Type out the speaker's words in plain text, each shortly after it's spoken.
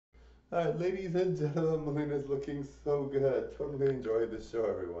Alright, ladies and gentlemen, Melina's looking so good. Totally enjoyed the show,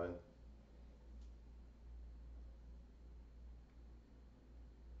 everyone.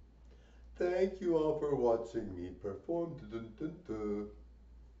 Thank you all for watching me perform. Dun, dun, dun, dun.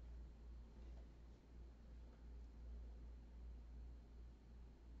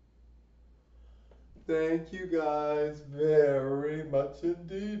 Thank you guys very much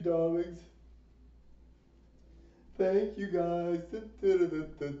indeed, darlings. Thank you guys.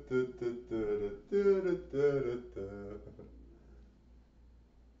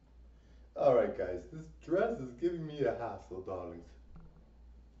 Alright, guys, this dress is giving me a hassle, darlings.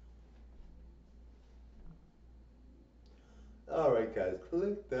 Alright, guys,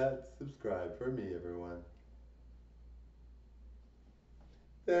 click that subscribe for me, everyone.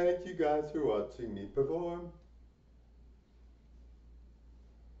 Thank you guys for watching me perform.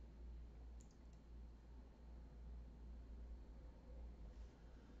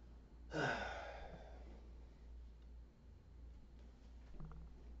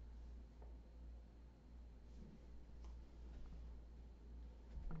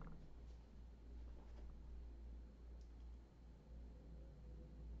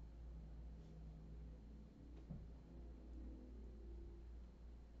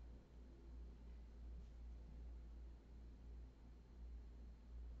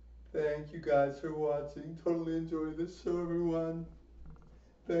 Thank you guys for watching. Totally enjoyed this show, everyone.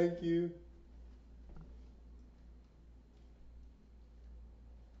 Thank you.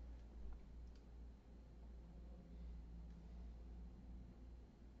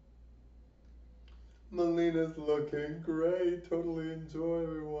 Melina's looking great. Totally enjoy,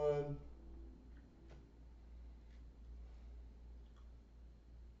 everyone.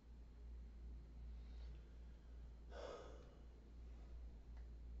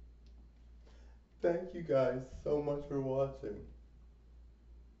 Thank you guys so much for watching.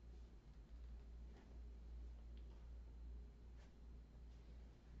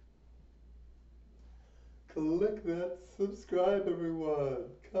 Click that subscribe, everyone.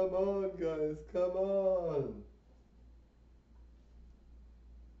 Come on, guys. Come on.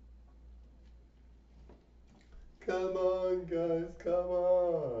 Come on, guys. Come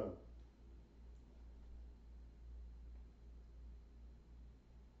on.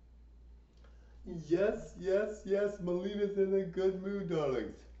 Yes, yes, yes. Melina's in a good mood,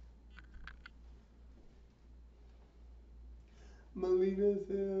 darlings. Melina's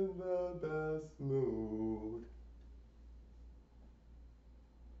in the best mood.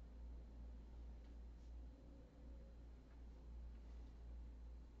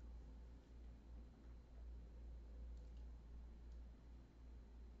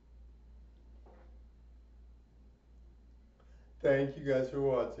 Thank you guys for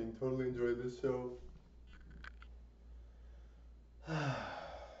watching. Totally enjoyed this show.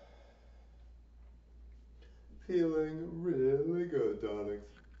 Feeling really good, darlings.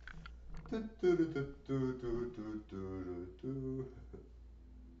 Do, do, do, do, do, do, do, do, do.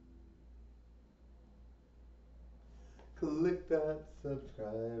 Click that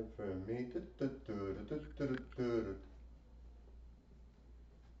subscribe for me. Do, do, do, do, do, do, do, do.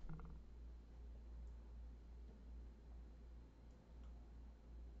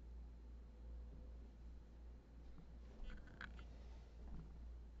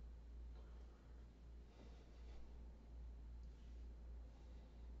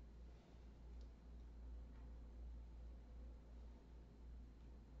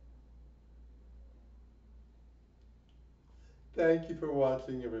 Thank you for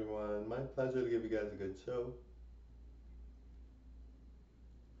watching, everyone. My pleasure to give you guys a good show.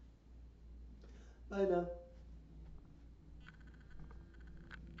 Bye now.